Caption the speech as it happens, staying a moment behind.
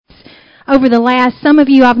over the last, some of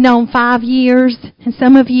you I've known 5 years, and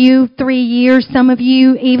some of you 3 years, some of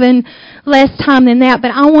you even less time than that.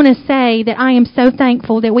 But I want to say that I am so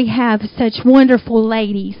thankful that we have such wonderful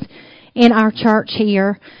ladies in our church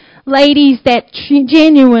here. Ladies that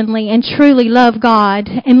genuinely and truly love God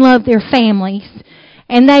and love their families.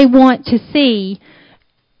 And they want to see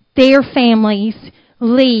their families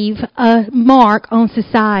leave a mark on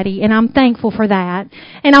society, and I'm thankful for that.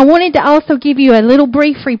 And I wanted to also give you a little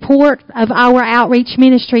brief report of our outreach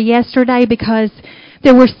ministry yesterday, because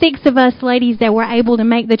there were 6 of us ladies that were able to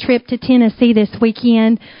make the trip to Tennessee this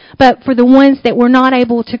weekend. But for the ones that were not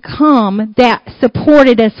able to come, that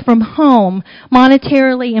supported us from home,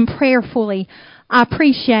 monetarily and prayerfully, I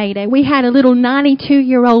appreciate it. We had a little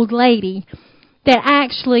 92-year-old lady that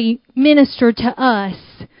actually ministered to us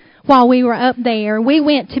while we were up there. We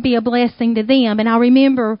went to be a blessing to them. And I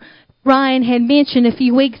remember Ryan had mentioned a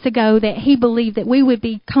few weeks ago that he believed that we would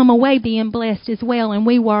come away being blessed as well, and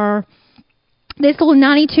we were. This little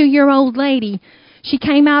 92-year-old lady, she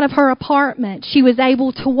came out of her apartment. She was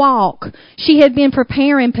able to walk. She had been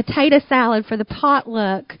preparing potato salad for the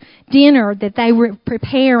potluck dinner that they were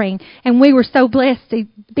preparing, and we were so blessed to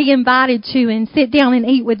be invited to and sit down and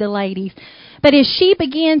eat with the ladies. But as she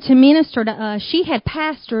began to minister to us, she had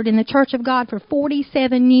pastored in the Church of God for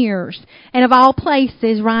 47 years. And of all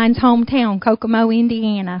places, Ryan's hometown, Kokomo,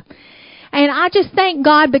 Indiana. And I just thank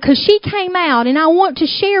God because she came out, and I want to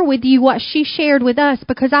share with you what she shared with us,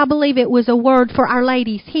 because I believe it was a word for our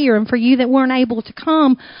ladies here. And for you that weren't able to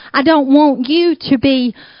come, I don't want you to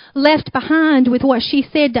be left behind with what she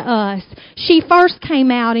said to us. She first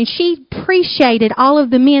came out and she appreciated all of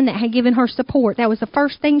the men that had given her support. That was the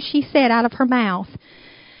first thing she said out of her mouth.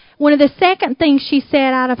 One of the second things she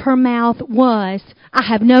said out of her mouth was, I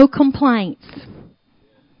have no complaints.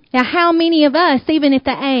 Now, how many of us, even at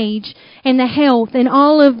the age and the health and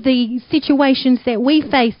all of the situations that we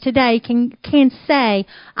face today, can say,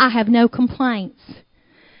 I have no complaints?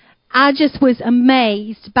 I just was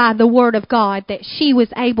amazed by the Word of God that she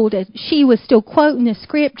was still quoting the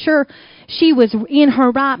Scripture. She was in her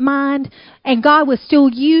right mind, and God was still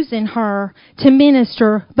using her to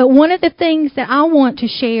minister. But one of the things that I want to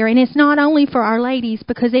share, and it's not only for our ladies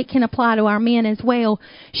because it can apply to our men as well,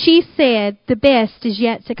 she said the best is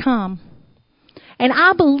yet to come. And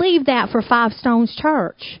I believe that for Five Stones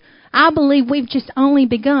Church. I believe we've just only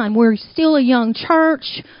begun. We're still a young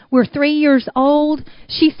church. We're 3 years old.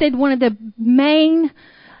 She said one of the main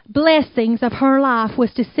blessings of her life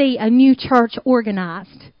was to see a new church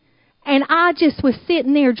organized. And I just was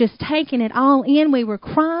sitting there just taking it all in. We were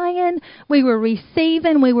crying, we were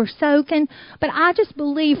receiving, we were soaking. But I just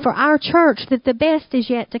believe for our church that the best is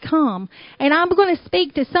yet to come. And I'm going to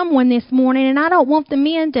speak to someone this morning, and I don't want the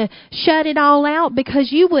men to shut it all out,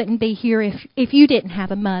 because you wouldn't be here if you didn't have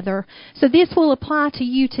a mother. So this will apply to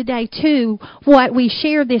you today too, what we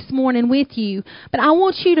shared this morning with you. But I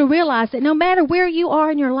want you to realize that no matter where you are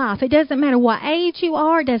in your life, it doesn't matter what age you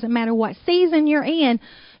are, it doesn't matter what season you're in,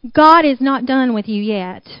 God is not done with you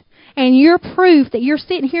yet. And you're proof that you're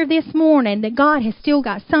sitting here this morning that God has still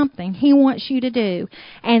got something He wants you to do.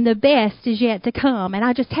 And the best is yet to come. And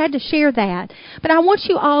I just had to share that. But I want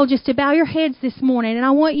you all just to bow your heads this morning. And I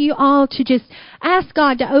want you all to just ask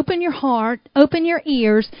God to open your heart, open your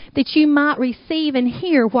ears, that you might receive and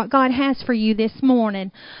hear what God has for you this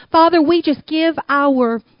morning. Father, we just give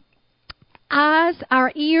our eyes,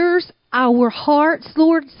 our ears, our hearts,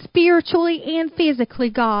 Lord, spiritually and physically,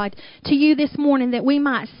 God, to you this morning, that we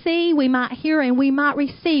might see, we might hear, and we might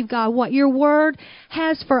receive, God, what your word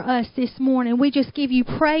has for us this morning. We just give you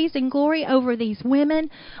praise and glory over these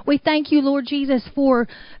women. We thank you, Lord Jesus, for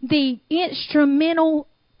the instrumental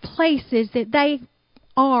places that they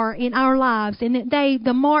are in our lives, and that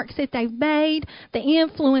the marks that they've made, the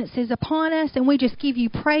influences upon us, and we just give you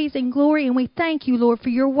praise and glory, and we thank you, Lord, for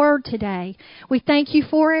your word today. We thank you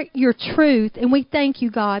for it, your truth, and we thank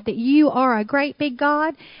you, God, that you are a great big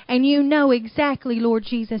God, and you know exactly, Lord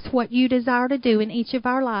Jesus, what you desire to do in each of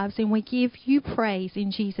our lives, and we give you praise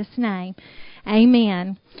in Jesus' name.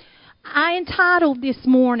 Amen. I entitled this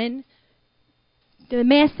morning the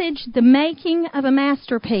message, The Making of a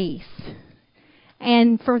Masterpiece.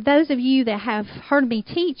 And for those of you that have heard me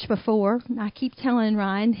teach before, I keep telling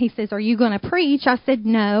Ryan, he says, are you going to preach? I said,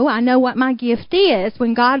 no, I know what my gift is.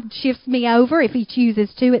 When God shifts me over, if He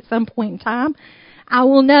chooses to at some point in time, I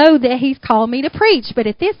will know that He's called me to preach. But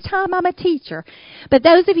at this time, I'm a teacher. But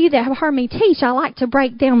those of you that have heard me teach, I like to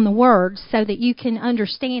break down the words so that you can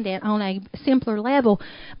understand it on a simpler level.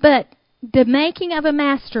 But the making of a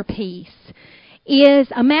masterpiece is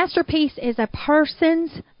a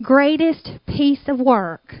person's greatest piece of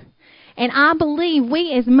work. And I believe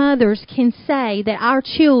we as mothers can say that our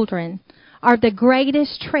children are the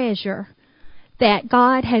greatest treasure that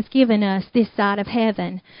God has given us this side of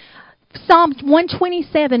heaven. Psalm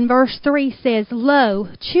 127 verse 3 says, "Lo,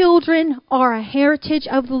 children are a heritage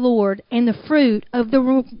of the Lord, and the fruit of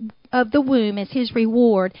the womb is His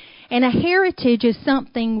reward." And a heritage is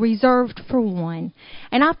something reserved for one.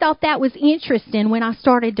 And I thought that was interesting when I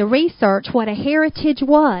started to research what a heritage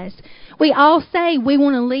was. We all say we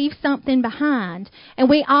want to leave something behind, and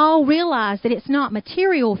we all realize that it's not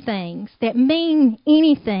material things that mean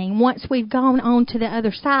anything once we've gone on to the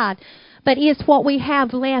other side, but it's what we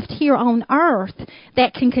have left here on earth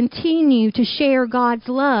that can continue to share God's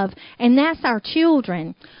love, and that's our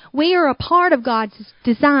children. We are a part of God's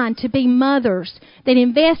design to be mothers that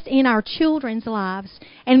invest in our children's lives.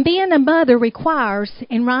 And being a mother requires,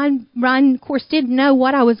 and Ryan of course, didn't know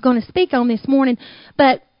what I was going to speak on this morning,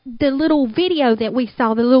 but the little video that we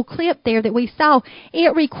saw, the little clip there that we saw,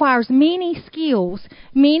 it requires many skills,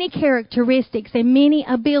 many characteristics, and many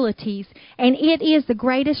abilities. And it is the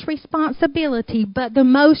greatest responsibility, but the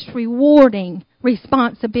most rewarding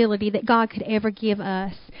responsibility that God could ever give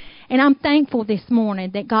us. And I'm thankful this morning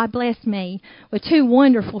that God blessed me with two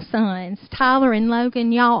wonderful sons. Tyler and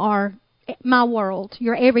Logan, y'all are my world.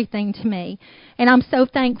 You're everything to me. And I'm so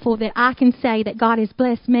thankful that I can say that God has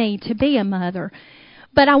blessed me to be a mother.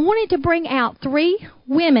 But I wanted to bring out 3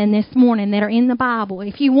 women this morning that are in the Bible.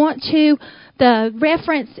 If you want to, the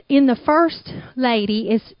reference in the first lady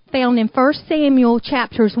is found in 1 Samuel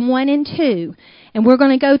chapters 1 and 2. And we're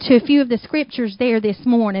going to go to a few of the scriptures there this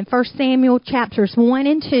morning. 1 Samuel chapters 1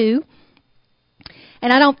 and 2.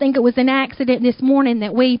 And I don't think it was an accident this morning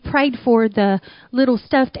that we prayed for the little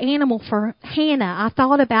stuffed animal for Hannah. I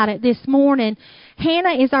thought about it this morning.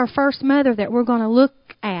 Hannah is our first mother that we're going to look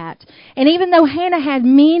at. And even though Hannah had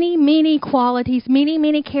many, many qualities, many,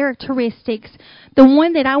 many characteristics, the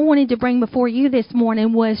one that I wanted to bring before you this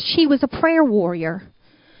morning was she was a prayer warrior.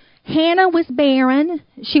 Hannah was barren.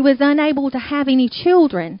 She was unable to have any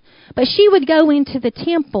children. But she would go into the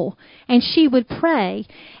temple and she would pray.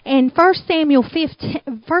 And 1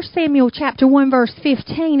 Samuel chapter 1 verse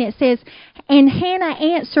 15, it says, "And Hannah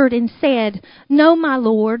answered and said, No, my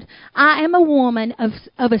Lord, I am a woman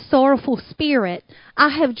of a sorrowful spirit. I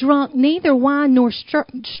have drunk neither wine nor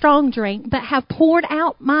strong drink, but have poured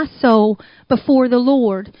out my soul before the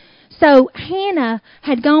Lord." So Hannah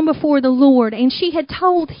had gone before the Lord, and she had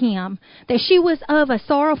told him that she was of a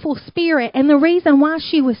sorrowful spirit, and the reason why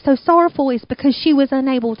she was so sorrowful is because she was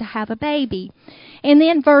unable to have a baby. And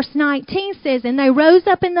then verse 19 says, "And they rose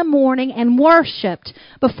up in the morning and worshipped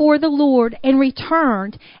before the Lord and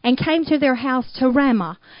returned and came to their house to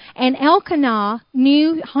Ramah. And Elkanah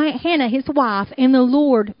knew Hannah, his wife, and the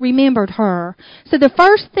Lord remembered her." So the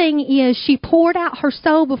first thing is she poured out her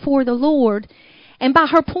soul before the Lord. And by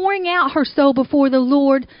her pouring out her soul before the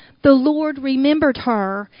Lord remembered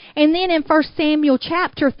her. And then in 1 Samuel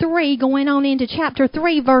chapter 3, going on into chapter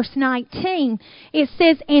 3, verse 19, it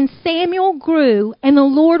says, "And Samuel grew, and the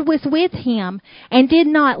Lord was with him, and did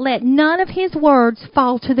not let none of his words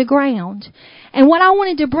fall to the ground." And what I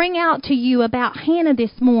wanted to bring out to you about Hannah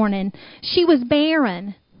this morning, she was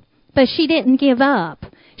barren, but she didn't give up.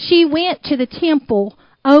 She went to the temple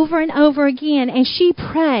over and over again, and she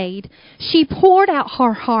prayed. She poured out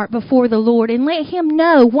her heart before the Lord and let Him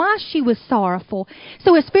know why she was sorrowful.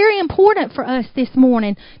 So it's very important for us this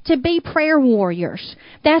morning to be prayer warriors.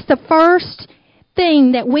 That's the first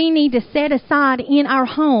thing that we need to set aside in our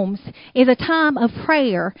homes, is a time of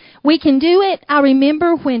prayer. We can do it. I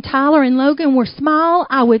remember when Tyler and Logan were small,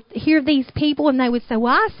 I would hear these people and they would say,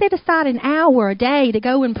 "Well, I set aside an hour a day to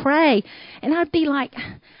go and pray." And I'd be like,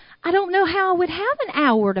 I don't know how I would have an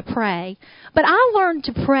hour to pray. But I learned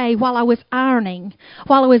to pray while I was ironing,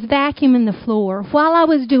 while I was vacuuming the floor, while I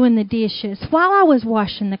was doing the dishes, while I was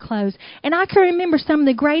washing the clothes. And I can remember some of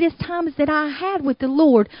the greatest times that I had with the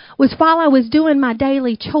Lord was while I was doing my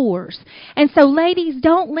daily chores. And so, ladies,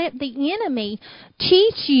 don't let the enemy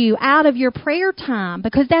cheat you out of your prayer time,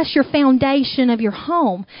 because that's your foundation of your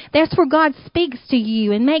home. That's where God speaks to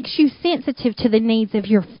you and makes you sensitive to the needs of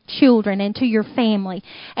your children and to your family.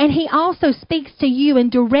 And He also speaks to you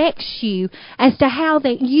and directs you as to how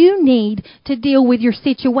that you need to deal with your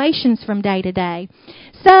situations from day to day.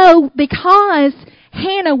 So, because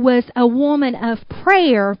Hannah was a woman of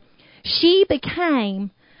prayer, she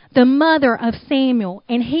became the mother of Samuel,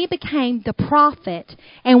 and he became the prophet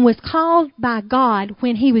and was called by God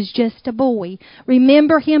when he was just a boy.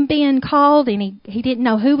 Remember him being called, and he didn't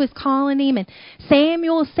know who was calling him, and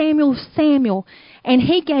Samuel, Samuel, Samuel. And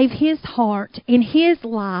he gave his heart and his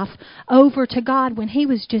life over to God when he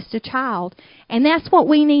was just a child. And that's what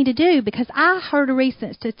we need to do, because I heard a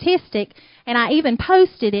recent statistic, and I even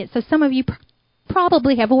posted it, so some of you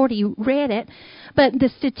probably have already read it. But the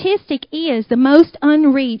statistic is the most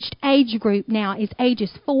unreached age group now is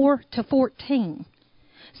ages 4 to 14.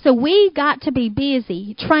 So we've got to be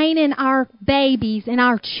busy training our babies and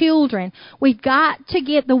our children. We've got to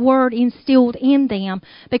get the Word instilled in them,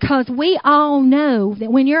 because we all know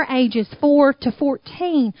that when you're ages 4 to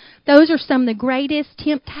 14, those are some of the greatest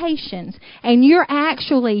temptations. And you're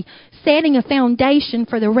actually setting a foundation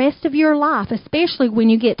for the rest of your life, especially when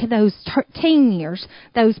you get to those teen years,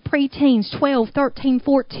 those preteens, 12, 13,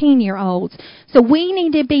 14-year-olds. So we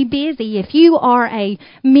need to be busy. If you are a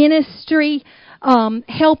ministry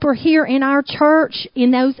helper here in our church in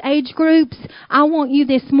those age groups, I want you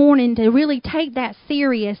this morning to really take that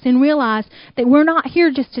serious and realize that we're not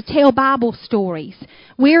here just to tell Bible stories.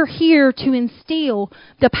 We're here to instill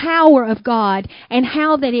the power of God and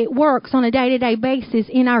how that it works on a day-to-day basis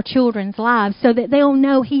in our children's lives, so that they'll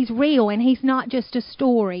know He's real and He's not just a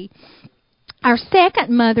story. Our second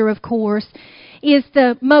mother, of course, is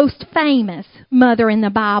the most famous mother in the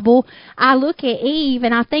Bible. I look at Eve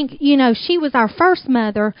and I think, she was our first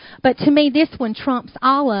mother, but to me this one trumps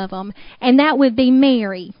all of them, and that would be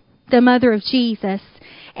Mary, the mother of Jesus.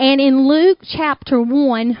 And in Luke chapter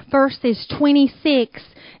 1, verses 26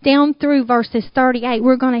 down through verses 38,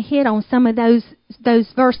 we're going to hit on some of those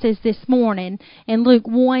verses this morning. In Luke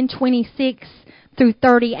 1, 26 through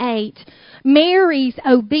 38, Mary's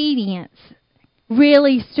obedience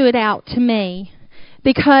really stood out to me,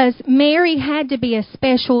 because Mary had to be a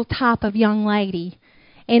special type of young lady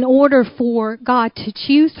in order for God to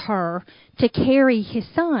choose her to carry His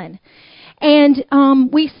Son. And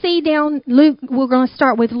we see down Luke, we're going to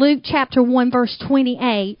start with Luke chapter 1 verse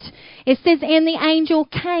 28. It says, "And the angel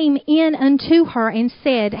came in unto her and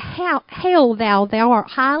said, Hail thou art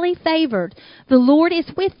highly favored, the Lord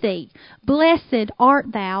is with thee, blessed art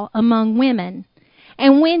thou among women.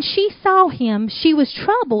 And when she saw him, she was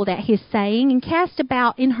troubled at his saying, and cast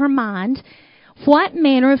about in her mind what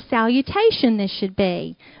manner of salutation this should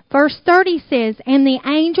be." Verse 30 says, "And the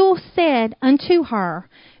angel said unto her,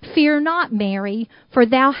 Fear not, Mary, for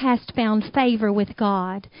thou hast found favor with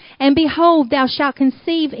God. And behold, thou shalt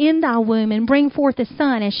conceive in thy womb, and bring forth a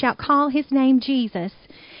son, and shalt call his name Jesus.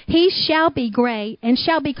 He shall be great, and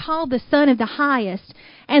shall be called the Son of the Highest.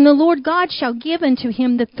 And the Lord God shall give unto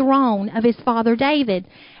him the throne of his father David,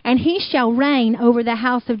 and he shall reign over the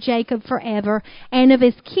house of Jacob forever, and of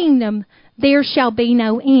his kingdom there shall be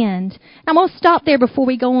no end." I'm going to stop there before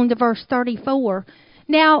we go on to verse 34.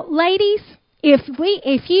 Now, ladies,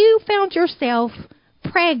 if you found yourself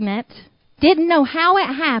pregnant, didn't know how it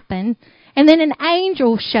happened, and then an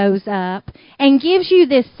angel shows up and gives you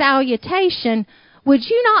this salutation, would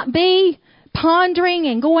you not be pondering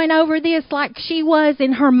and going over this like she was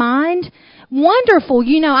in her mind? Wonderful.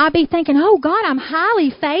 I'd be thinking, oh God, I'm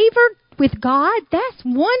highly favored with God. That's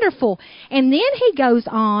wonderful. And then he goes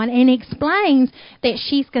on and explains that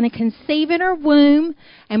she's going to conceive in her womb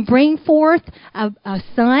and bring forth a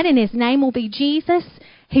son, and his name will be Jesus.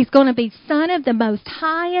 He's going to be Son of the Most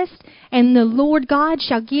Highest, and the Lord God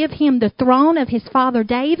shall give him the throne of his father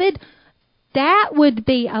David. That would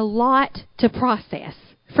be a lot to process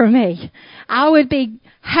for me. I would be,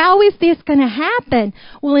 how is this going to happen?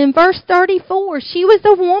 Well, in verse 34, she was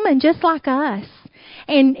a woman just like us.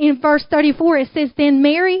 And in verse 34, it says, Then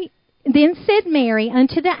said Mary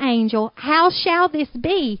unto the angel, How shall this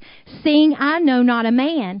be, seeing I know not a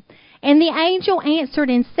man? And the angel answered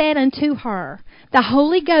and said unto her, The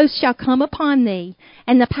Holy Ghost shall come upon thee,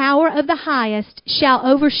 and the power of the Highest shall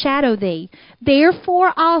overshadow thee.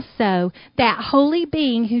 Therefore also that holy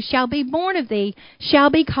being who shall be born of thee shall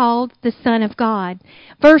be called the Son of God.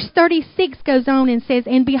 Verse 36 goes on and says,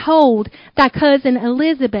 And behold, thy cousin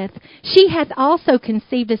Elizabeth, she hath also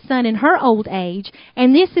conceived a son in her old age,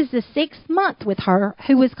 and this is the 6th month with her,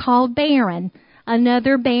 who was called barren.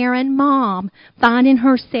 Another barren mom, finding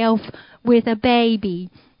herself with a baby.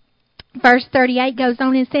 Verse 38 goes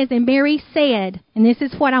on and says, And Mary said, and this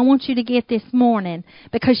is what I want you to get this morning,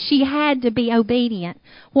 because she had to be obedient.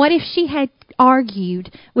 What if she had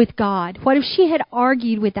argued with God? What if she had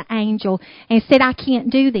argued with the angel and said, I can't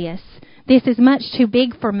do this. This is much too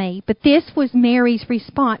big for me. But this was Mary's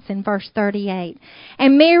response in verse 38.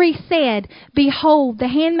 And Mary said, Behold, the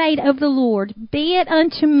handmaid of the Lord, be it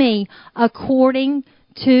unto me according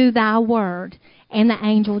to thy word. And the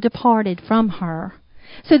angel departed from her.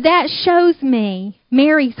 So that shows me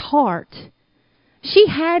Mary's heart. She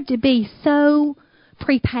had to be so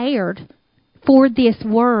prepared for this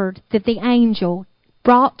word that the angel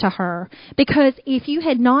brought to her. Because if you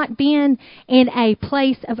had not been in a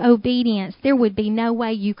place of obedience, there would be no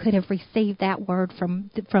way you could have received that word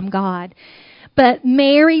from God. But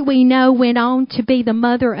Mary, we know, went on to be the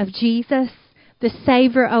mother of Jesus, the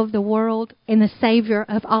Savior of the world, and the Savior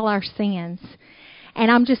of all our sins. And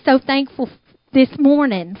I'm just so thankful this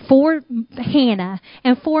morning for Hannah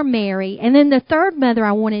and for Mary. And then the third mother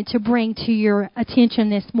I wanted to bring to your attention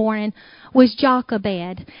this morning was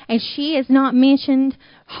Jochebed. And she is not mentioned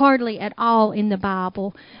hardly at all in the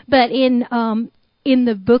Bible. But in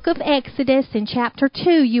the book of Exodus, in chapter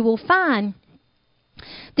 2, you will find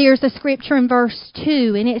there's a scripture in verse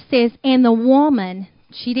 2, and it says, and the woman,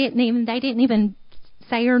 they didn't even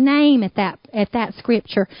say her name at that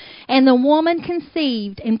scripture. And the woman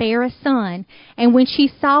conceived and bare a son, and when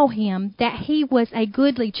she saw him, that he was a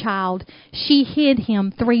goodly child, she hid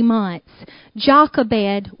him 3 months.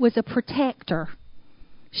 Jochebed was a protector.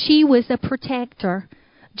 She was a protector.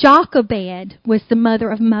 Jochebed was the mother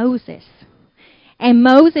of Moses. And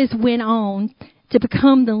Moses went on to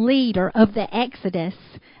become the leader of the Exodus,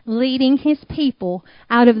 leading his people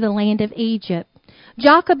out of the land of Egypt.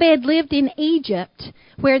 Jochebed lived in Egypt,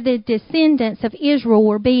 where the descendants of Israel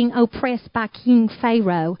were being oppressed by King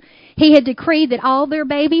Pharaoh. He had decreed that all their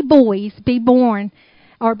baby boys be born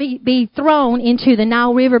or be thrown into the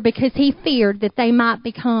Nile River because he feared that they might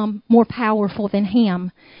become more powerful than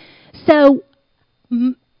him. So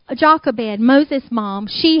Jochebed, Moses' mom,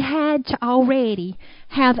 she had to already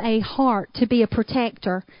have a heart to be a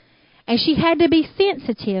protector. And she had to be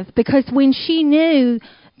sensitive, because when she knew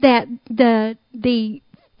that the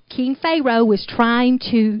King Pharaoh was trying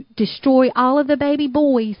to destroy all of the baby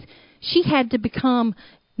boys, she had to become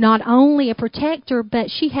not only a protector, but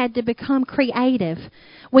she had to become creative.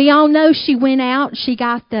 We all know she went out, she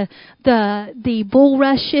got the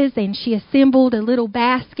bulrushes, and she assembled a little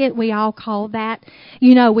basket. We all call that,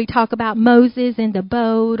 we talk about Moses and the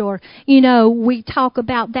boat, or, we talk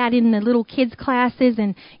about that in the little kids' classes,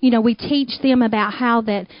 and, we teach them about how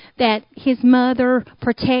that his mother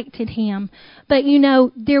protected him. But,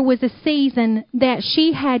 there was a season that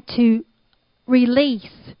she had to release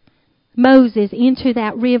Moses into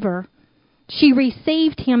that river. She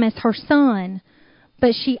received him as her son,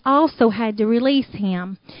 but she also had to release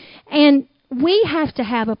him. And we have to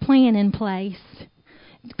have a plan in place,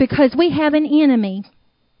 because we have an enemy,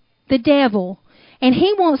 the devil, and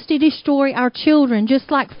he wants to destroy our children,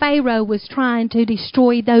 just like Pharaoh was trying to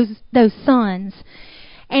destroy those sons.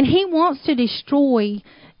 And he wants to destroy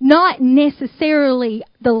not necessarily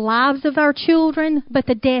the lives of our children, but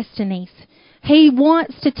the destinies. He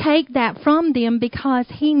wants to take that from them, because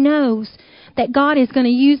he knows that God is going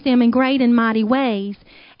to use them in great and mighty ways.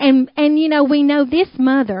 And we know this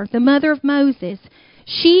mother, the mother of Moses,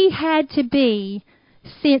 she had to be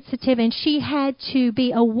sensitive, and she had to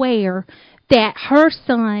be aware that her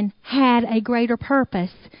son had a greater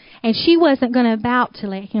purpose, and she wasn't going to about to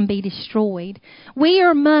let him be destroyed. We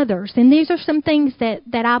are mothers, and these are some things that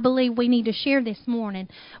I believe we need to share this morning.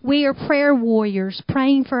 We are prayer warriors,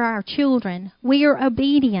 praying for our children. We are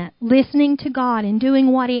obedient, listening to God and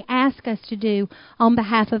doing what He asks us to do on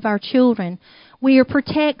behalf of our children. We are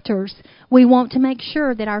protectors. We want to make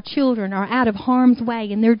sure that our children are out of harm's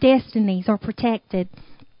way and their destinies are protected.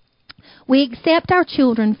 We accept our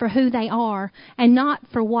children for who they are and not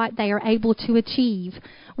for what they are able to achieve.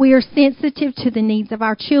 We are sensitive to the needs of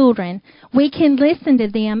our children. We can listen to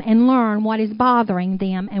them and learn what is bothering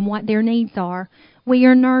them and what their needs are. We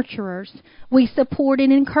are nurturers. We support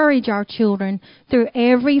and encourage our children through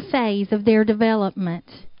every phase of their development.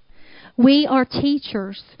 We are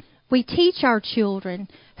teachers. We teach our children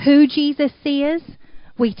who Jesus is.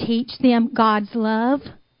 We teach them God's love.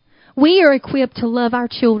 We are equipped to love our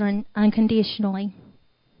children unconditionally.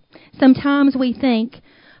 Sometimes we think,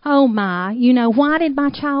 oh my, why did my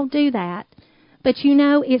child do that? But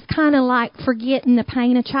it's kind of like forgetting the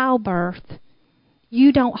pain of childbirth.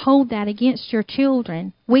 You don't hold that against your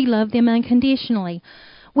children. We love them unconditionally.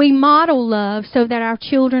 We model love so that our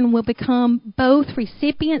children will become both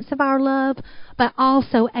recipients of our love, but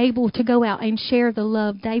also able to go out and share the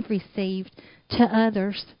love they've received to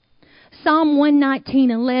others. Psalm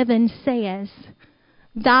 119:11 says,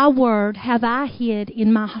 Thy word have I hid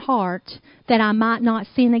in my heart, that I might not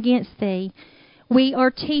sin against thee. We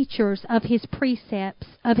are teachers of His precepts,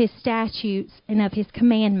 of His statutes, and of His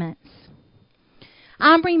commandments.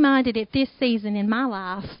 I'm reminded at this season in my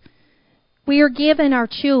life, we are given our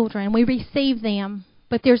children, we receive them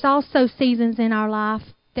But there's also seasons in our life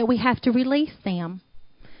that we have to release them.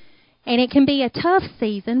 And it can be a tough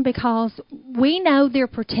season because we know they're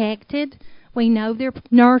protected. We know they're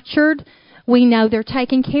nurtured. We know they're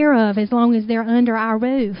taken care of as long as they're under our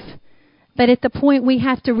roof. But at the point we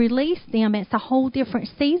have to release them, it's a whole different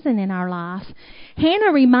season in our life.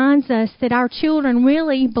 Hannah reminds us that our children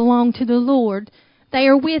really belong to the Lord. They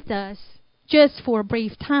are with us just for a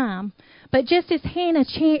brief time. But just as Hannah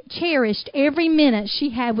cherished every minute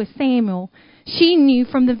she had with Samuel, she knew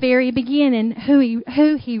from the very beginning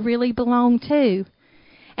who he really belonged to.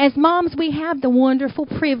 As moms, we have the wonderful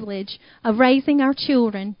privilege of raising our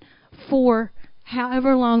children for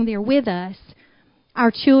however long they're with us.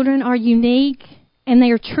 Our children are unique, and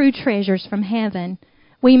they are true treasures from heaven.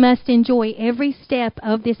 We must enjoy every step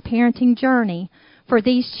of this parenting journey, for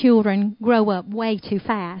these children grow up way too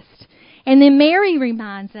fast. And then Mary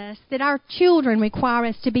reminds us that our children require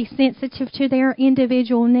us to be sensitive to their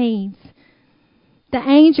individual needs. The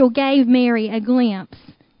angel gave Mary a glimpse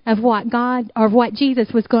of what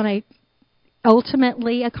Jesus was going to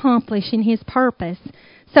ultimately accomplish in his purpose.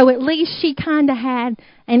 So at least she kind of had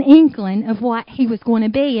an inkling of what he was going to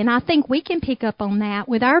be. And I think we can pick up on that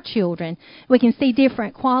with our children. We can see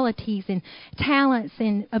different qualities and talents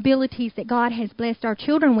and abilities that God has blessed our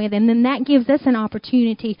children with. And then that gives us an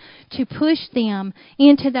opportunity to push them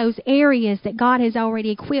into those areas that God has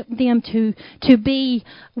already equipped them to be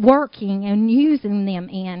working and using them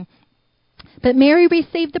in. But Mary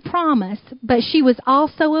received the promise, but she was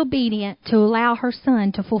also obedient to allow her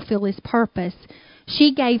son to fulfill his purpose.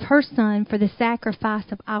 She gave her son for the sacrifice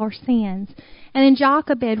of our sins. And then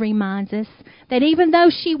Jochebed reminds us that even though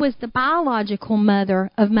she was the biological mother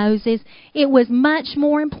of Moses, it was much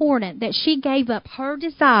more important that she gave up her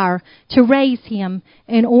desire to raise him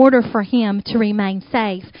in order for him to remain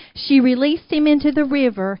safe. She released him into the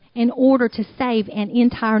river in order to save an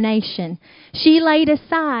entire nation. She laid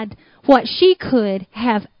aside what she could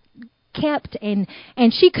have kept and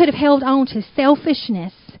she could have held on to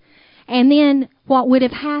selfishness. And then what would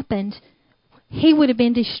have happened? He would have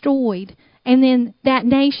been destroyed. And then that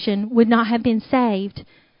nation would not have been saved.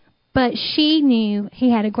 But she knew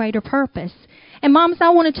he had a greater purpose. And moms, I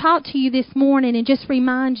want to talk to you this morning and just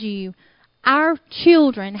remind you, our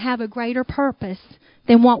children have a greater purpose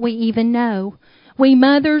than what we even know. We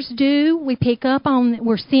mothers do. We pick up on,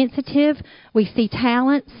 we're sensitive. We see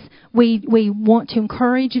talents. We want to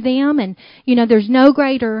encourage them. And, you know, there's no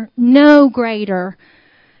greater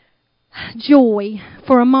joy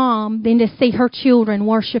for a mom than to see her children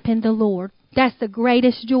worshiping the Lord. That's the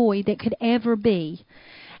greatest joy that could ever be.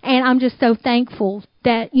 And I'm just so thankful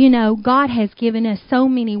that, you know, God has given us so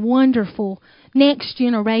many wonderful next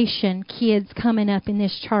generation kids coming up in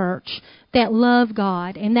this church that love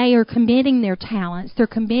God, and they are committing their talents, they're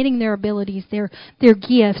committing their abilities, their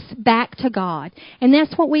gifts back to God. And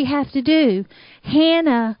that's what we have to do.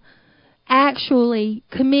 Hannah actually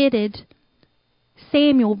committed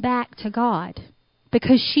Samuel back to God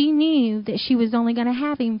because she knew that she was only going to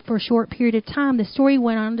have him for a short period of time. The story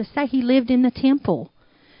went on to say he lived in the temple.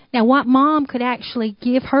 Now, what mom could actually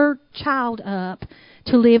give her child up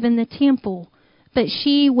to live in the temple? But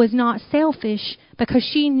she was not selfish because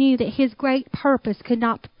she knew that his great purpose could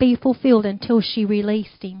not be fulfilled until she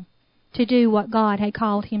released him to do what God had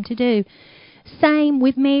called him to do. Same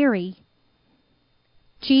with Mary.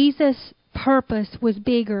 Jesus' purpose was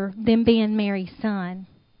bigger than being Mary's son.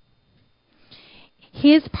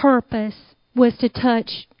 His purpose was to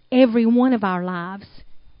touch every one of our lives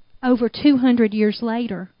over 200 years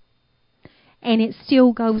later. And it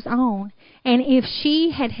still goes on. And if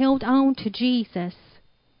she had held on to Jesus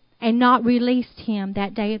and not released him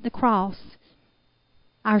that day at the cross,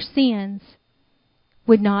 our sins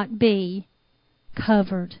would not be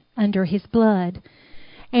covered under his blood.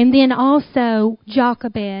 And then also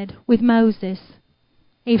Jochebed with Moses.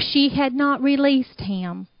 If she had not released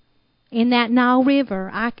him in that Nile River,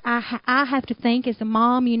 I have to think as a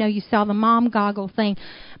mom, you know, you saw the mom goggle thing.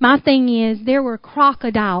 My thing is there were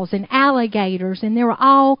crocodiles and alligators and there were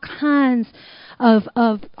all kinds of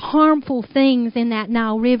harmful things in that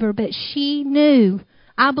Nile River. But she knew,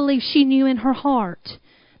 I believe she knew in her heart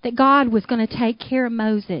that God was going to take care of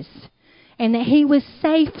Moses and that he was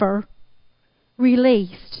safer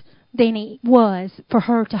released than it was for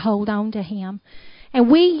her to hold on to him. And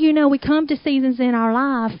we come to seasons in our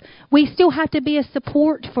life, we still have to be a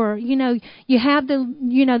support for, you have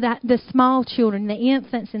the small children, the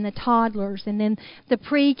infants and the toddlers, and then the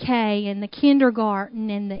pre-K and the kindergarten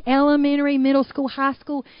and the elementary, middle school, high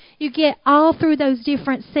school. You get all through those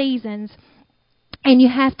different seasons, and you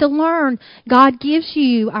have to learn. God gives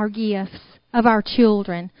you our gifts of our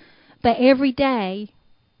children, but every day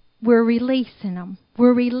we're releasing them.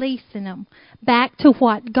 We're releasing them back to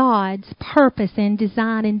what God's purpose and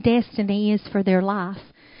design and destiny is for their life.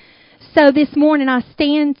 So this morning I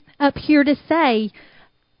stand up here to say,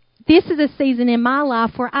 this is a season in my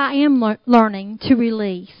life where I am learning to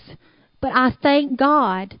release. But I thank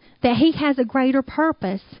God that He has a greater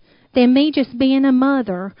purpose than me just being a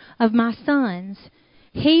mother of my sons.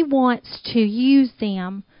 He wants to use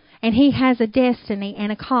them, and He has a destiny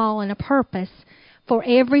and a call and a purpose for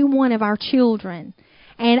every one of our children.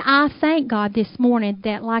 And I thank God this morning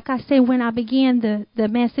that, like I said when I began the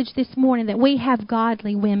message this morning, that we have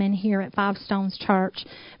godly women here at Five Stones Church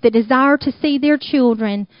that desire to see their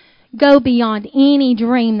children go beyond any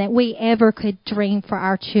dream that we ever could dream for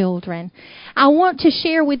our children. I want to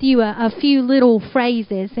share with you a few little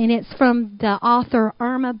phrases, and it's from the author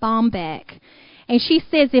Irma Bombeck. And she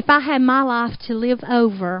says, if I had my life to live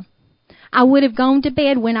over, I would have gone to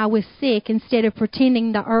bed when I was sick instead of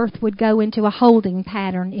pretending the earth would go into a holding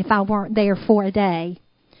pattern if I weren't there for a day.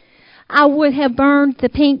 I would have burned the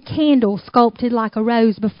pink candle sculpted like a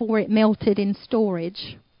rose before it melted in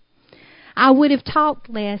storage. I would have talked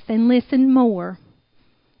less and listened more.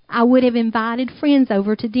 I would have invited friends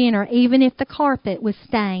over to dinner even if the carpet was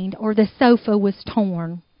stained or the sofa was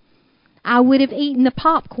torn. I would have eaten the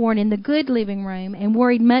popcorn in the good living room and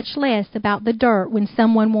worried much less about the dirt when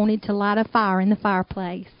someone wanted to light a fire in the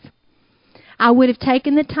fireplace. I would have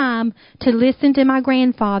taken the time to listen to my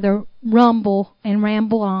grandfather rumble and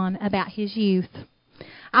ramble on about his youth.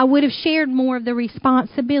 I would have shared more of the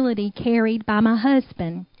responsibility carried by my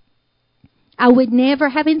husband. I would never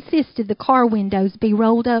have insisted the car windows be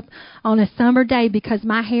rolled up on a summer day because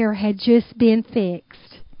my hair had just been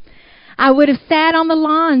fixed. I would have sat on the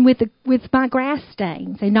lawn with my grass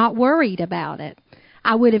stains and not worried about it.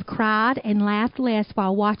 I would have cried and laughed less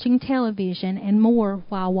while watching television and more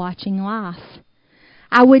while watching life.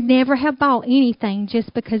 I would never have bought anything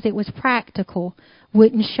just because it was practical,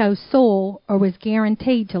 wouldn't show soul, or was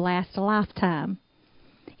guaranteed to last a lifetime.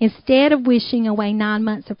 Instead of wishing away 9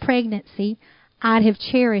 months of pregnancy, I'd have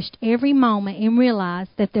cherished every moment and realized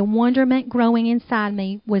that the wonderment growing inside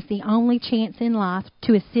me was the only chance in life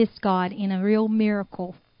to assist God in a real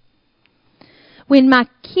miracle. When my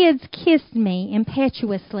kids kissed me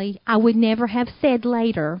impetuously, I would never have said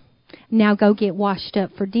later, now go get washed up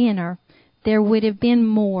for dinner. There would have been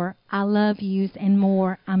more I love yous and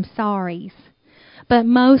more I'm sorries. But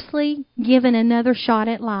mostly, given another shot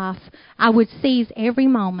at life, I would seize every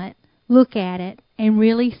moment, look at it, and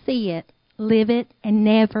really see it, live it, and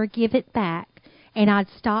never give it back, and I'd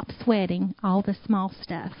stop sweating all the small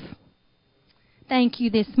stuff. Thank you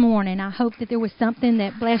this morning. I hope that there was something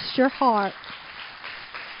that blessed your heart.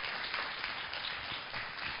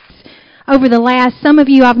 Over the last, some of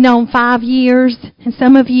you I've known 5 years, and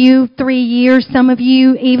some of you 3 years, some of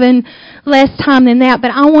you even less time than that.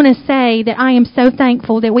 But I want to say that I am so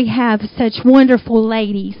thankful that we have such wonderful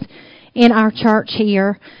ladies in our church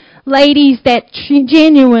here. Ladies that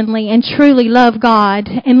genuinely and truly love God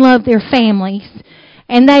and love their families.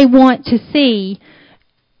 And they want to see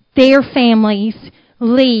their families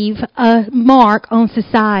leave a mark on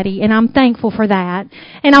society, and I'm thankful for that.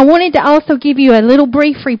 And I wanted to also give you a little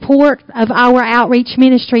brief report of our outreach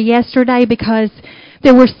ministry yesterday, because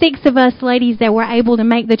there were 6 of us ladies that were able to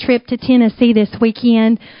make the trip to Tennessee this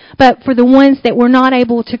weekend. But for the ones that were not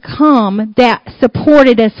able to come, that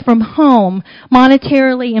supported us from home,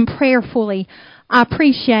 monetarily and prayerfully, I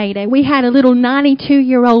appreciate it. We had a little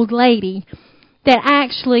 92-year-old lady that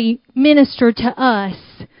actually ministered to us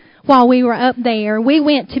while we were up there. We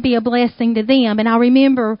went to be a blessing to them. And I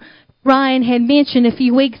remember Ryan had mentioned a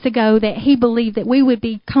few weeks ago that he believed that we would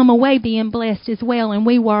come away being blessed as well, and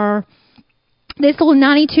we were. This little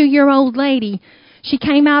 92-year-old lady, she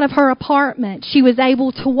came out of her apartment. She was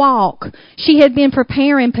able to walk. She had been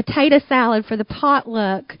preparing potato salad for the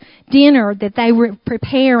potluck dinner that they were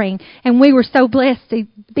preparing, and we were so blessed to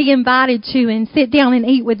be invited to and sit down and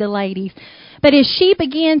eat with the ladies. But as she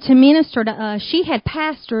began to minister to us, she had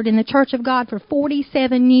pastored in the Church of God for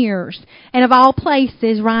 47 years, and of all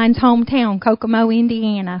places, Ryan's hometown, Kokomo,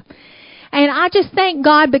 Indiana. And I just thank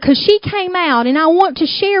God because she came out, and I want to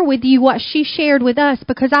share with you what she shared with us,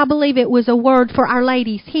 because I believe it was a word for our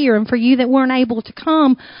ladies here, and for you that weren't able to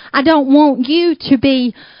come, I don't want you to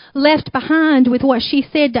be left behind with what she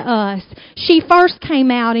said to us. She first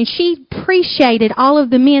came out and she appreciated all of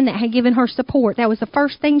the men that had given her support. That was the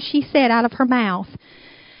first thing she said out of her mouth.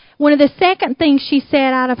 One of the second things she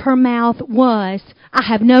said out of her mouth was, I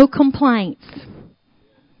have no complaints.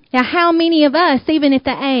 Now, how many of us, even at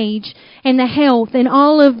the age and the health and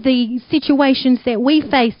all of the situations that we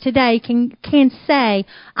face today, can say,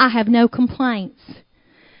 I have no complaints?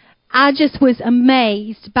 I just was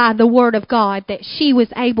amazed by the Word of God that she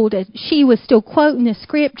was still quoting the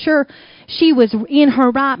Scripture. She was in her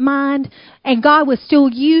right mind, and God was still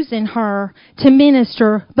using her to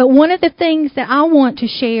minister. But one of the things that I want to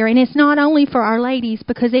share, and it's not only for our ladies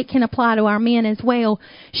because it can apply to our men as well,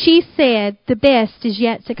 she said the best is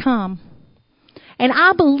yet to come. And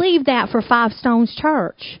I believe that for Five Stones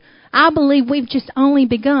Church. I believe we've just only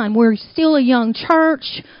begun. We're still a young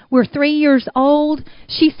church. We're 3 years old.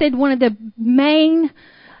 She said one of the main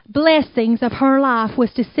blessings of her life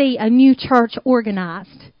was to see a new church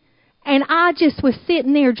organized. And I just was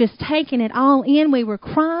sitting there just taking it all in. We were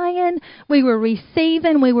crying. We were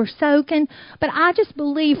receiving. We were soaking. But I just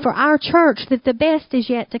believe for our church that the best is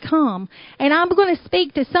yet to come. And I'm going to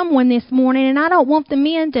speak to someone this morning, and I don't want the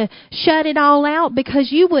men to shut it all out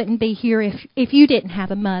because you wouldn't be here if you didn't have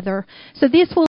a mother. So this will